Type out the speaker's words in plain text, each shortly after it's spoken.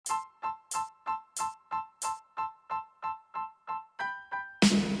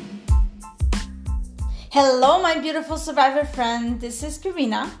Hello, my beautiful survivor friend. This is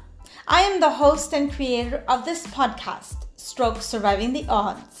Karina. I am the host and creator of this podcast, Surviving the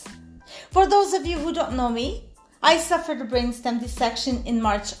Odds. For those of you who don't know me, I suffered a brainstem dissection in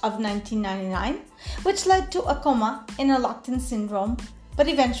March of 1999, which led to a coma and a locked-in syndrome, but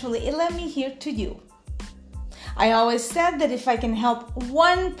eventually it led me here to you. I always said that if I can help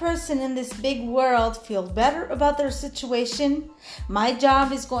one person in this big world feel better about their situation, my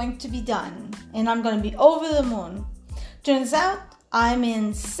job is going to be done and I'm going to be over the moon. Turns out I'm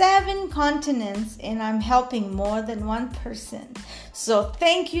in 7 continents and I'm helping more than one person. So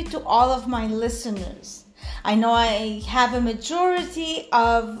thank you to all of my listeners. I know I have a majority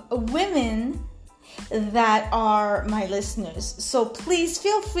of women that are my listeners. So please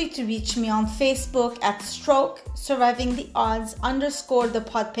feel free to reach me on Facebook at Surviving the Odds _ the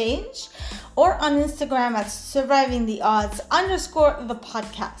pod page, or on Instagram at Surviving the Odds _ the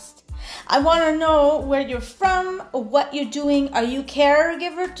podcast. I want to know where you're from, what you're doing. Are you a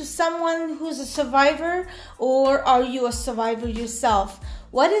caregiver to someone who's a survivor, or are you a survivor yourself?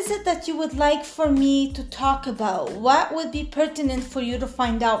 What is it that you would like for me to talk about? What would be pertinent for you to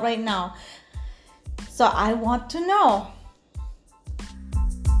find out right now? So I want to know.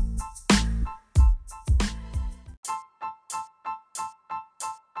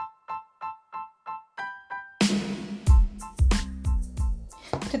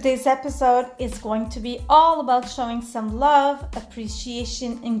 Today's episode is going to be all about showing some love,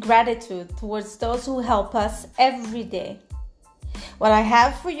 appreciation, and gratitude towards those who help us every day. What I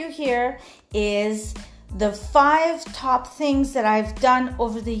have for you here is the 5 top things that I've done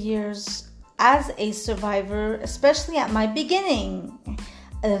over the years as a survivor, especially at my beginning,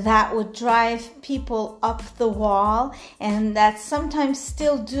 that would drive people up the wall, and that sometimes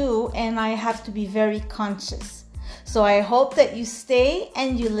still do, and I have to be very conscious. So I hope that you stay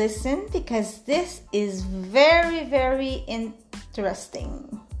and you listen, because this is very, very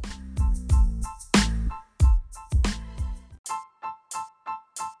interesting.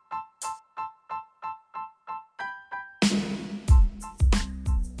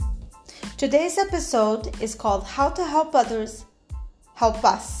 Today's episode is called How to Help Others Help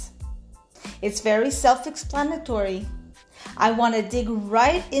Us. It's very self-explanatory. I want to dig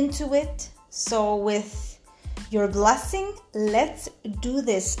right into it. So with your blessing, let's do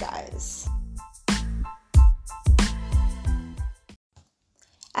this, guys.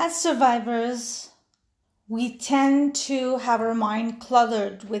 As survivors, we tend to have our mind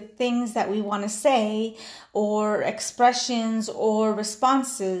cluttered with things that we want to say, or expressions or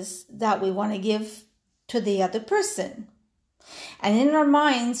responses that we want to give to the other person. And in our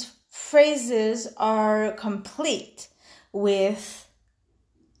minds, phrases are complete with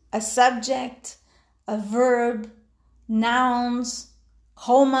a subject, a verb, nouns,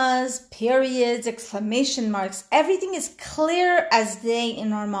 commas, periods, exclamation marks. Everything is clear as day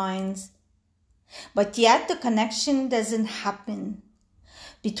in our minds. But yet the connection doesn't happen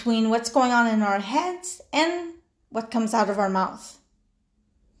between what's going on in our heads and what comes out of our mouth.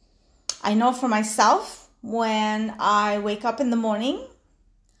 I know for myself, when I wake up in the morning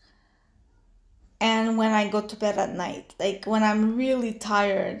and when I go to bed at night, like when I'm really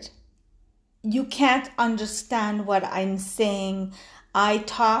tired, you can't understand what I'm saying. I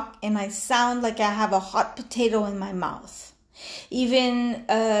talk and I sound like I have a hot potato in my mouth. Even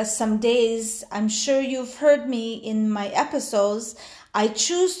some days, I'm sure you've heard me in my episodes, I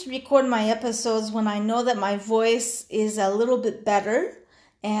choose to record my episodes when I know that my voice is a little bit better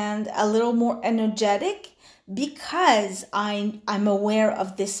and a little more energetic, because I'm aware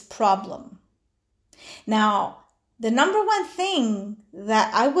of this problem. Now, the number one thing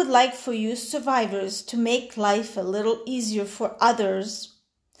that I would like for you survivors to make life a little easier for others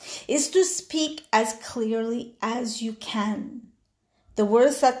is to speak as clearly as you can. The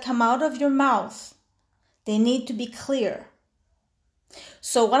words that come out of your mouth, they need to be clear.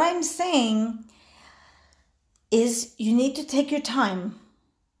 So what I'm saying is you need to take your time.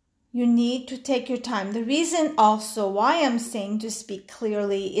 You need to take your time. The reason also why I'm saying to speak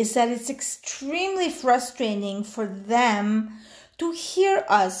clearly is that it's extremely frustrating for them to hear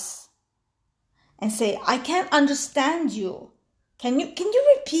us and say, I can't understand you. Can you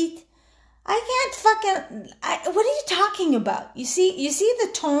repeat? What are you talking about? You see the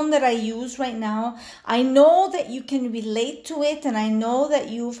tone that I use right now? I know that you can relate to it, and I know that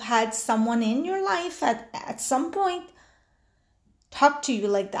you've had someone in your life at some point talk to you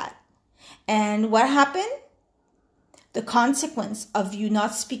like that. And what happened? The consequence of you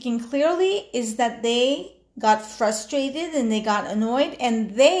not speaking clearly is that they got frustrated and they got annoyed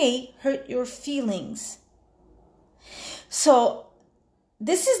and they hurt your feelings. So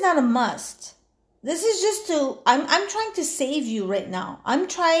this is not a must. this is just I'm trying to save you right now. I'm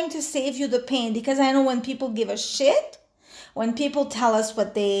trying to save you the pain, because I know when people give a shit, when people tell us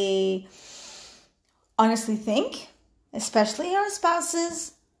what they honestly think, especially our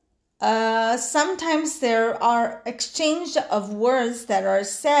spouses, sometimes there are exchange of words that are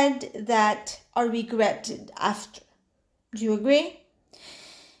said that are regretted after. Do you agree?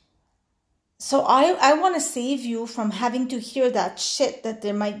 So I want to save you from having to hear that shit that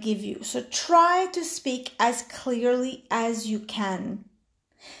they might give you. So try to speak as clearly as you can.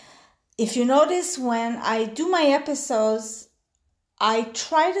 If you notice, when I do my episodes, I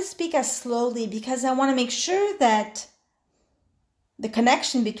try to speak as slowly, because I want to make sure that the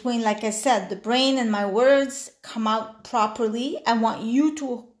connection between, like I said, the brain and my words come out properly. I want you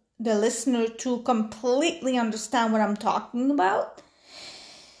to, the listener, to completely understand what I'm talking about.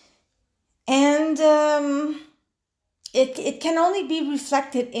 And it can only be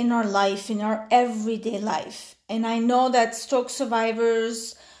reflected in our life, in our everyday life. And I know that stroke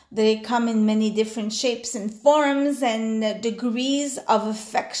survivors, they come in many different shapes and forms and degrees of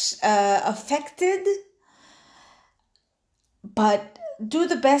affected. But do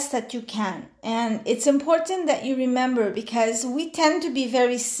the best that you can. And it's important that you remember, because we tend to be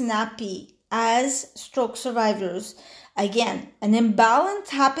very snappy as stroke survivors. Again, an imbalance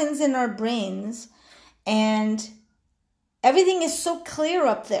happens in our brains, and everything is so clear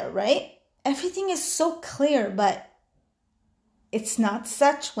up there, right? Everything is so clear, but it's not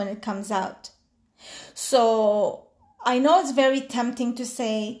such when it comes out. So I know it's very tempting to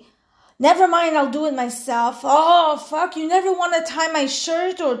say, never mind, I'll do it myself. Oh, fuck, you never want to tie my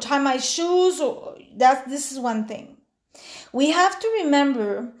shirt or tie my shoes. Or this is one thing. We have to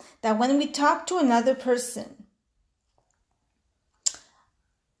remember that when we talk to another person,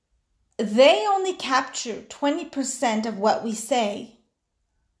 they only capture 20% of what we say.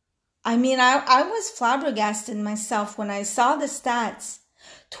 I mean, I was flabbergasted myself when I saw the stats.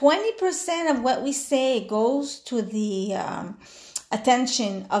 20% of what we say goes to the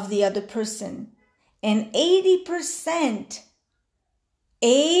attention of the other person. And 80%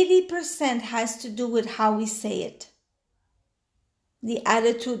 has to do with how we say it. The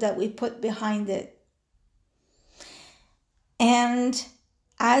attitude that we put behind it. And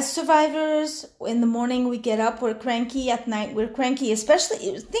as survivors, in the morning we get up, we're cranky. At night we're cranky. Especially,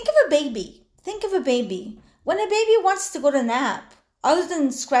 think of a baby. When a baby wants to go to nap, other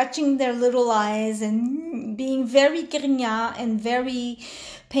than scratching their little eyes and being very grignard and very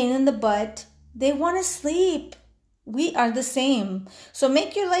pain in the butt, they want to sleep. We are the same. So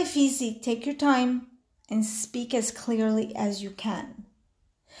make your life easy. Take your time and speak as clearly as you can.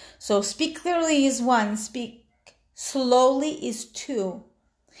 So speak clearly is 1. Speak slowly is 2.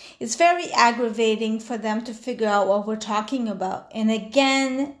 It's very aggravating for them to figure out what we're talking about. And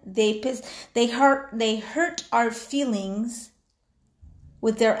again, they hurt our feelings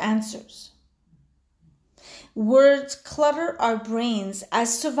with their answers. Words clutter our brains.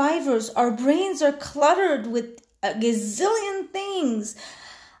 As survivors, our brains are cluttered with a gazillion things.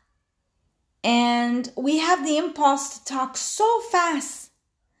 And we have the impulse to talk so fast,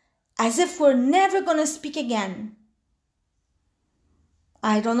 as if we're never going to speak again.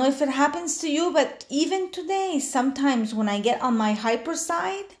 I don't know if it happens to you, but even today, sometimes when I get on my hyper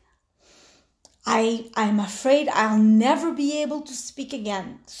side, I'm afraid I'll never be able to speak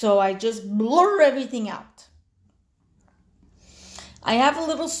again. So I just blur everything out. I have a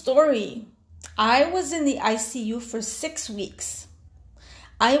little story. I was in the ICU for 6 weeks.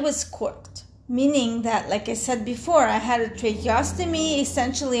 I was corked, meaning that, like I said before, I had a tracheostomy,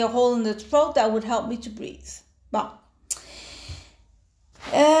 essentially a hole in the throat that would help me to breathe. Well,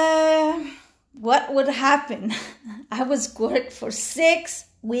 what would happen? I was corked for 6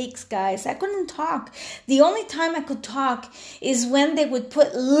 weeks, guys. I couldn't talk. The only time I could talk is when they would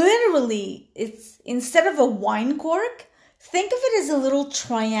put, literally, it's instead of a wine cork, think of it as a little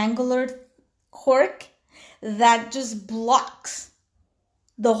triangular cork that just blocks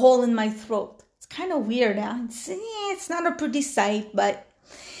the hole in my throat. It's kind of weird, huh? It's not a pretty sight, but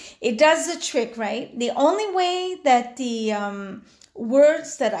it does the trick, right? The only way that the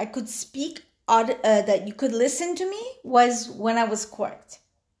words that I could speak, that you could listen to me, was when I was corked.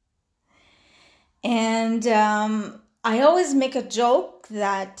 And I always make a joke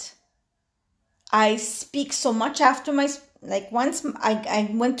that I speak so much after once I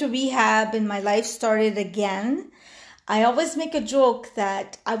went to rehab and my life started again, I always make a joke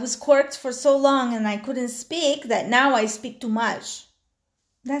that I was corked for so long and I couldn't speak that now I speak too much.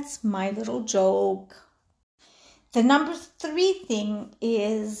 That's my little joke. The number 3 thing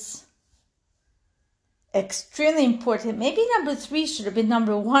is extremely important. Maybe number 3 should have been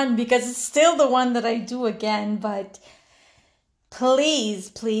number 1 because it's still the one that I do again. But please,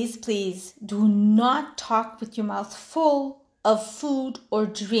 please, please do not talk with your mouth full of food or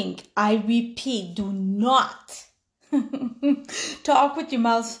drink. I repeat, do not talk with your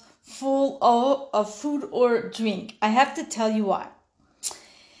mouth full of food or drink. I have to tell you why.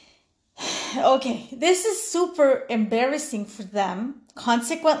 Okay, this is super embarrassing for them.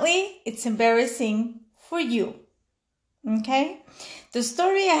 Consequently, it's embarrassing for you. Okay? The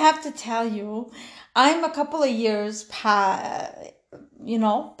story I have to tell you, I'm a couple of years past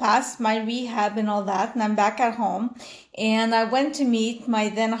my rehab and all that, and I'm back at home, and I went to meet my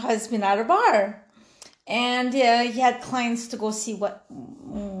then husband at a bar. And he had clients to go see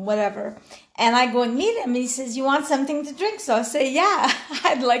whatever. And I go and meet him, and he says, "You want something to drink?" So I say, "Yeah,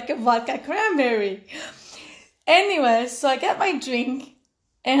 I'd like a vodka cranberry." Anyway, so I get my drink,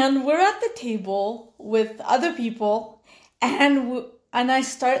 and we're at the table with other people, and I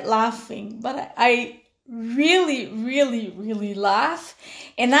start laughing. But I really, really, really laugh.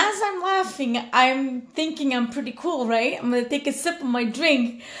 And as I'm laughing, I'm thinking I'm pretty cool, right? I'm going to take a sip of my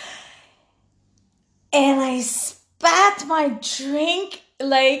drink. And I spat my drink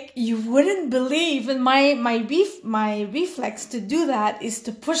like you wouldn't believe. And my reflex to do that is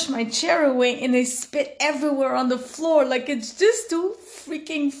to push my chair away, and I spit everywhere on the floor. Like, it's just too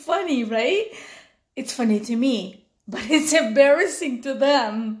freaking funny, right? It's funny to me, but it's embarrassing to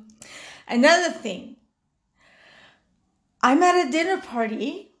them. Another thing, I'm at a dinner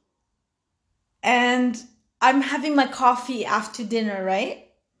party and I'm having my coffee after dinner, right?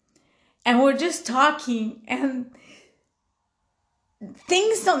 And we're just talking, and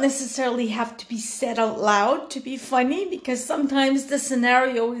things don't necessarily have to be said out loud to be funny, because sometimes the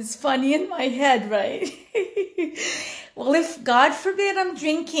scenario is funny in my head, right? Well, if God forbid I'm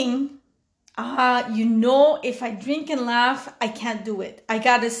drinking, if I drink and laugh, I can't do it. I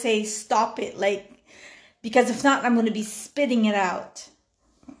gotta say, stop it, because if not, I'm gonna be spitting it out.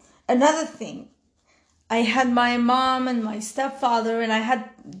 Another thing, I had my mom and my stepfather, and I had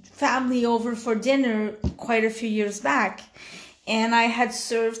family over for dinner quite a few years back. And I had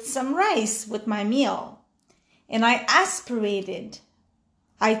served some rice with my meal. And I aspirated.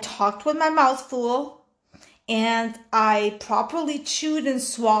 I talked with my mouth full, and I properly chewed and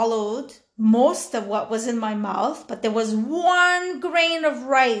swallowed most of what was in my mouth. But there was 1 grain of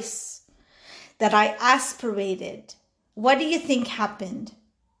rice that I aspirated. What do you think happened?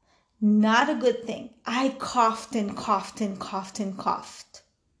 Not a good thing. I coughed and coughed and coughed and coughed.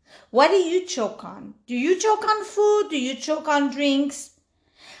 What do you choke on? Do you choke on food? Do you choke on drinks?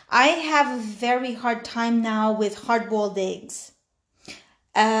 I have a very hard time now with hard-boiled eggs.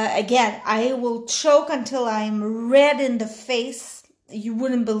 Again, I will choke until I'm red in the face. You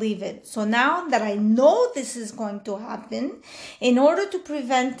wouldn't believe it. So now that I know this is going to happen, in order to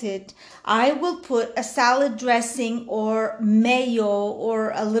prevent it, I will put a salad dressing or mayo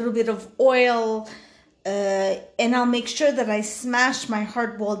or a little bit of oil, and I'll make sure that I smash my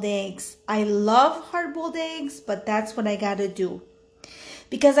hard-boiled eggs. I love hard-boiled eggs, but that's what I gotta do.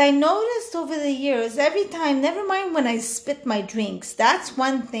 Because I noticed over the years, every time, never mind when I spit my drinks, that's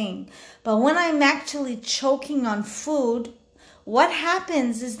one thing. But when I'm actually choking on food, what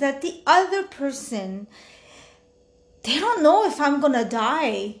happens is that the other person, they don't know if I'm gonna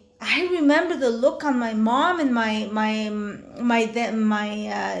die. I remember the look on my mom and my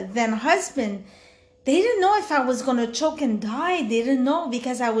then husband. They didn't know if I was gonna choke and die. They didn't know,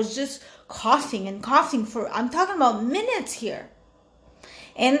 because I was just coughing and coughing I'm talking about minutes here.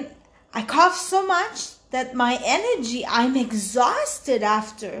 And I cough so much that my energy, I'm exhausted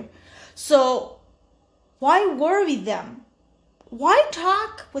after. So why worry them? Why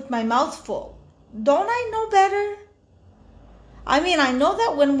talk with my mouth full? Don't I know better? I mean, I know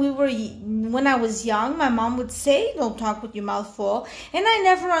that when I was young, my mom would say, "Don't talk with your mouth full," and I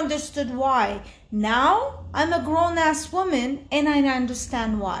never understood why. Now I'm a grown-ass woman, and I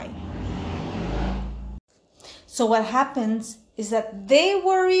understand why. So what happens is that they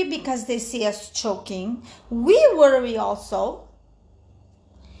worry because they see us choking. We worry also.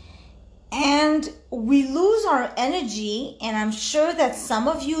 And we lose our energy, and I'm sure that some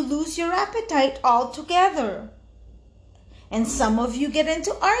of you lose your appetite altogether. And some of you get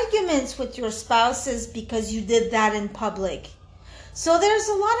into arguments with your spouses because you did that in public. So there's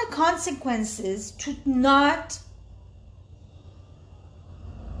a lot of consequences to not...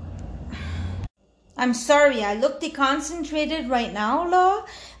 I'm sorry, I look deconcentrated right now, Law.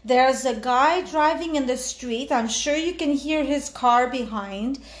 There's a guy driving in the street. I'm sure you can hear his car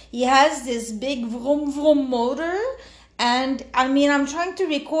behind. He has this big vroom vroom motor, And I mean, I'm trying to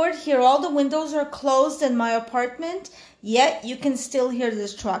record here. All the windows are closed in my apartment, yet you can still hear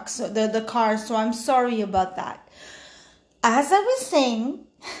this truck, so the car. So I'm sorry about that. As I was saying,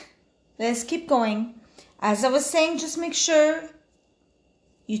 let's keep going. As I was saying, just make sure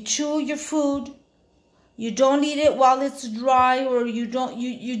you chew your food. You don't eat it while it's dry, or you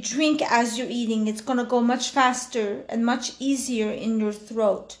drink as you're eating. It's going to go much faster and much easier in your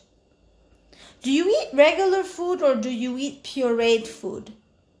throat. Do you eat regular food or do you eat pureed food?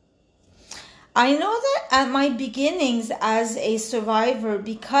 I know that at my beginnings as a survivor,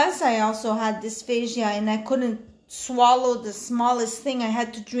 because I also had dysphagia and I couldn't swallow the smallest thing, I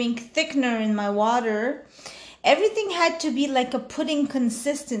had to drink thickener in my water. Everything had to be like a pudding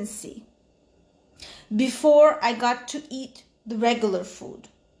consistency before I got to eat the regular food.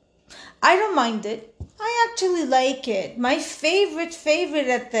 I don't mind it. I actually like it. My favorite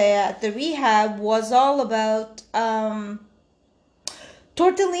at the rehab was all about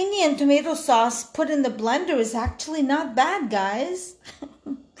tortellini and tomato sauce put in the blender. Is actually not bad, guys.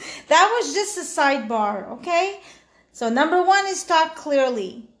 That was just a sidebar, okay? So number 1 is talk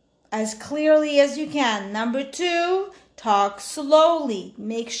clearly as you can. Number 2, talk slowly.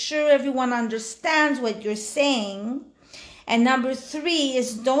 Make sure everyone understands what you're saying. And number 3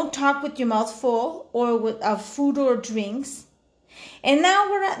 is don't talk with your mouth full or with food or drinks. And now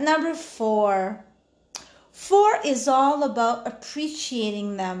we're at number 4. 4 is all about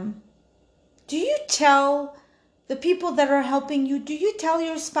appreciating them. Do you tell the people that are helping you? Do you tell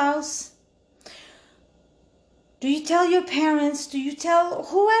your spouse? Do you tell your parents? Do you tell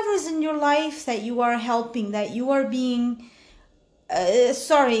whoever's in your life that you are helping, that you are being,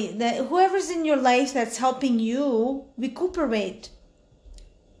 that whoever's in your life that's helping you recuperate,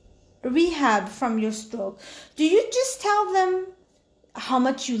 rehab from your stroke? Do you just tell them how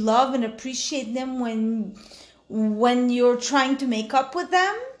much you love and appreciate them when you're trying to make up with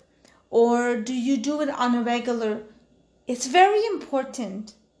them? Or do you do it on a regular? It's very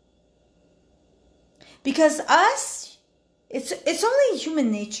important. Because it's only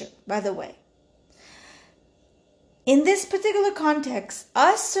human nature, by the way. In this particular context,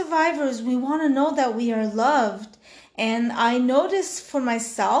 us survivors, we want to know that we are loved. And I notice for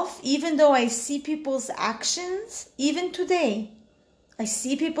myself, even though I see people's actions, even today, I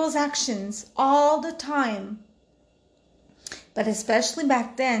see people's actions all the time. But especially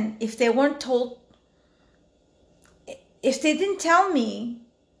back then, if they weren't told, if they didn't tell me,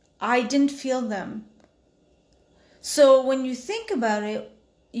 I didn't feel them. So when you think about it,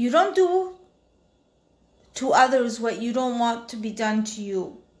 you don't do to others what you don't want to be done to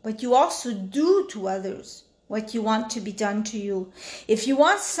you, but you also do to others what you want to be done to you. If you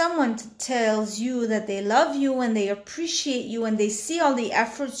want someone to tell you that they love you and they appreciate you and they see all the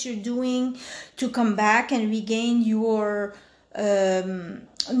efforts you're doing to come back and regain your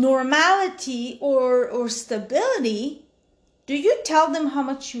normality or stability, do you tell them how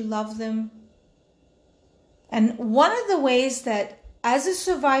much you love them? And one of the ways that as a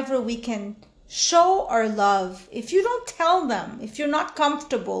survivor we can show our love, if you don't tell them, if you're not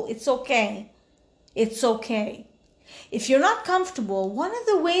comfortable, it's okay. It's okay. If you're not comfortable, one of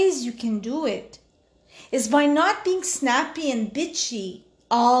the ways you can do it is by not being snappy and bitchy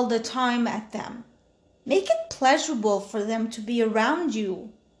all the time at them. Make it pleasurable for them to be around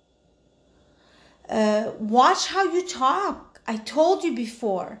you. Watch how you talk. I told you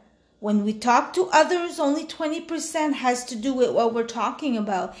before, when we talk to others, only 20% has to do with what we're talking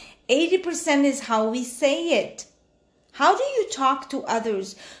about. 80% is how we say it. How do you talk to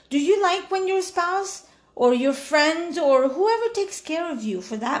others? Do you like when your spouse or your friends or whoever takes care of you,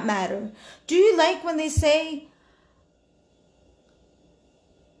 for that matter, do you like when they say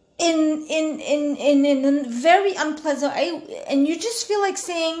in a very unpleasant, and you just feel like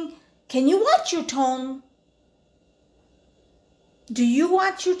saying, can you watch your tone? Do you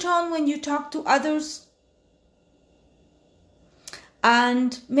watch your tone when you talk to others?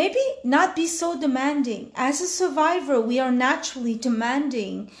 And maybe not be so demanding. As a survivor, we are naturally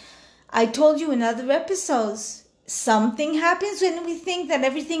demanding. I told you in other episodes, something happens when we think that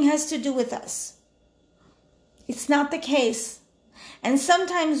everything has to do with us. It's not the case. And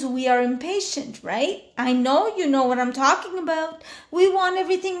sometimes we are impatient, right? I know you know what I'm talking about. We want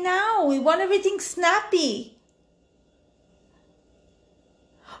everything now. We want everything snappy.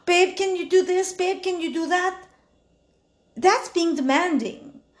 Babe, can you do this? Babe, can you do that? That's being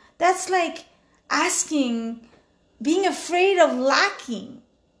demanding. That's like asking, being afraid of lacking.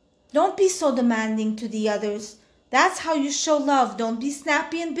 Don't be so demanding to the others. That's how you show love. Don't be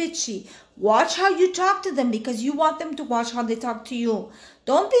snappy and bitchy. Watch how you talk to them because you want them to watch how they talk to you.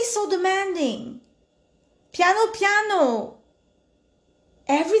 Don't be so demanding. Piano, piano.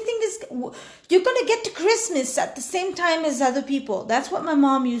 Everything is, you're going to get to Christmas at the same time as other people. That's what my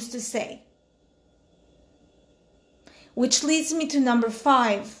mom used to say. Which leads me to number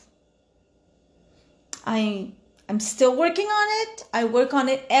 5. I'm still working on it. I work on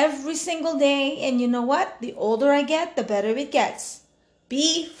it every single day. And you know what? The older I get, the better it gets.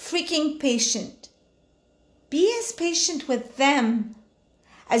 Be freaking patient. Be as patient with them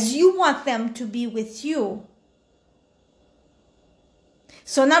as you want them to be with you.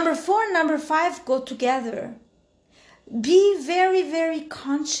 So number 4 and number 5 go together. Be very, very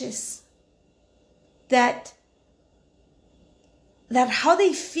conscious that how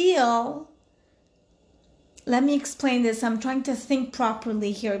they feel. Let me explain this. I'm trying to think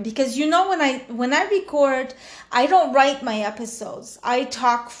properly here, because you know, when I record, I don't write my episodes. I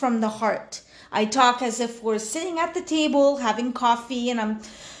talk from the heart. I talk as if we're sitting at the table having coffee, and I'm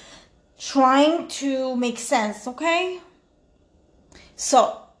trying to make sense, okay?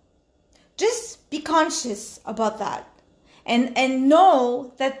 So just be conscious about that, and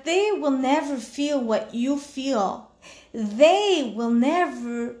know that they will never feel what you feel. They will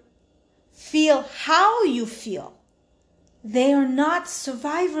never feel how you feel. They are not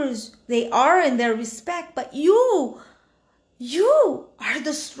survivors. They are in their respect, but you are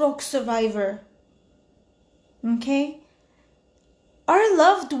the stroke survivor. Okay? Our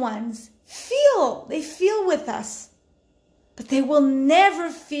loved ones they feel with us, but they will never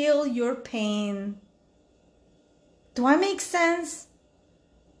feel your pain. Do I make sense?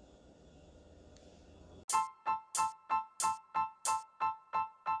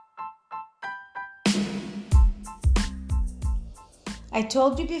 I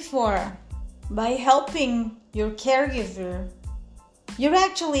told you before, by helping your caregiver, you're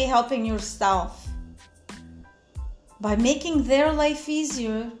actually helping yourself. By making their life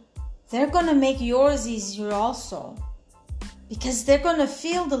easier, they're going to make yours easier also. Because they're going to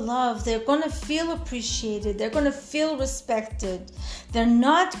feel the love, they're going to feel appreciated, they're going to feel respected. They're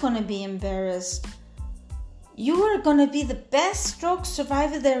not going to be embarrassed. You are going to be the best stroke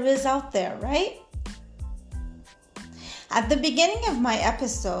survivor there is out there, right? At the beginning of my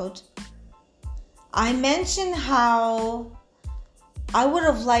episode, I mentioned how I would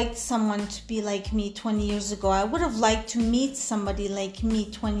have liked someone to be like me 20 years ago. I would have liked to meet somebody like me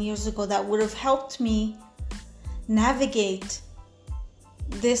 20 years ago that would have helped me navigate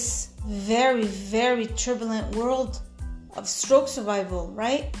this very, very turbulent world of stroke survival,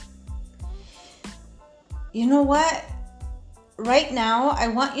 right? You know what? Right now, I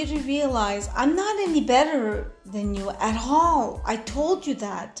want you to realize I'm not any better than you at all. I told you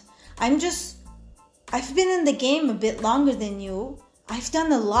that. I've been in the game a bit longer than you. I've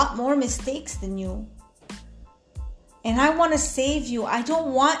done a lot more mistakes than you. And I want to save you. I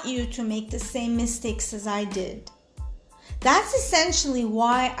don't want you to make the same mistakes as I did. That's essentially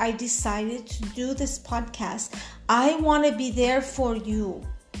why I decided to do this podcast. I want to be there for you.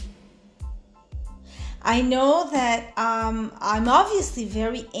 I know that I'm obviously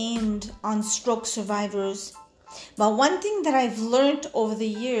very aimed on stroke survivors, but one thing that I've learned over the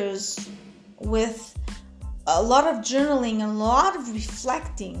years with a lot of journaling and a lot of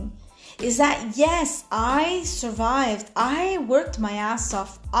reflecting is that yes, I survived. I worked my ass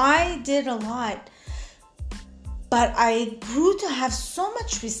off. I did a lot. But I grew to have so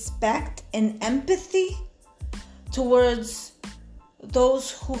much respect and empathy towards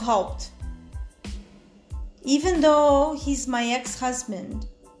those who helped. Even though he's my ex-husband,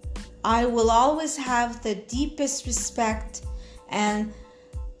 I will always have the deepest respect. And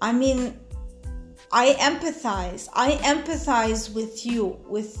I mean, I empathize. I empathize with you,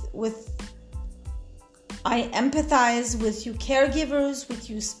 I empathize with you caregivers, with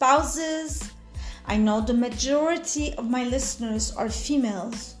you spouses. I know the majority of my listeners are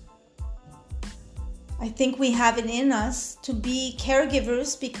females. I think we have it in us to be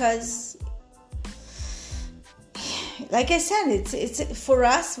caregivers because, like I said, it's for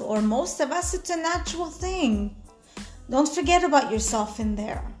us, or most of us, it's a natural thing. Don't forget about yourself in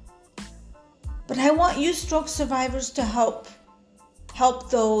there. But I want you stroke survivors to help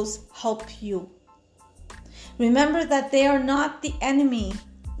those help you. Remember that they are not the enemy.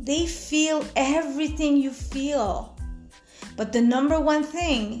 They feel everything you feel. But the number one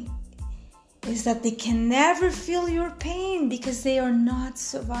thing is that they can never feel your pain because they are not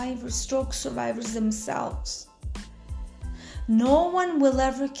survivors, stroke survivors themselves. No one will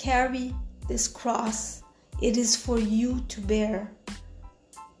ever carry this cross. It is for you to bear.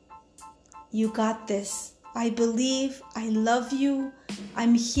 You got this. I believe. I love you.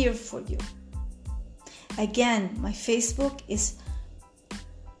 I'm here for you. Again, my Facebook is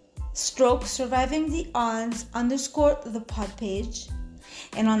stroke surviving the odds _ the pod page,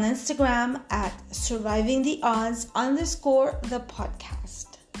 and on Instagram at surviving the odds _ the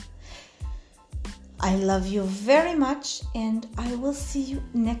podcast. I love you very much, and I will see you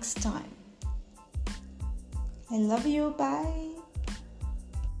next time. I love you. Bye.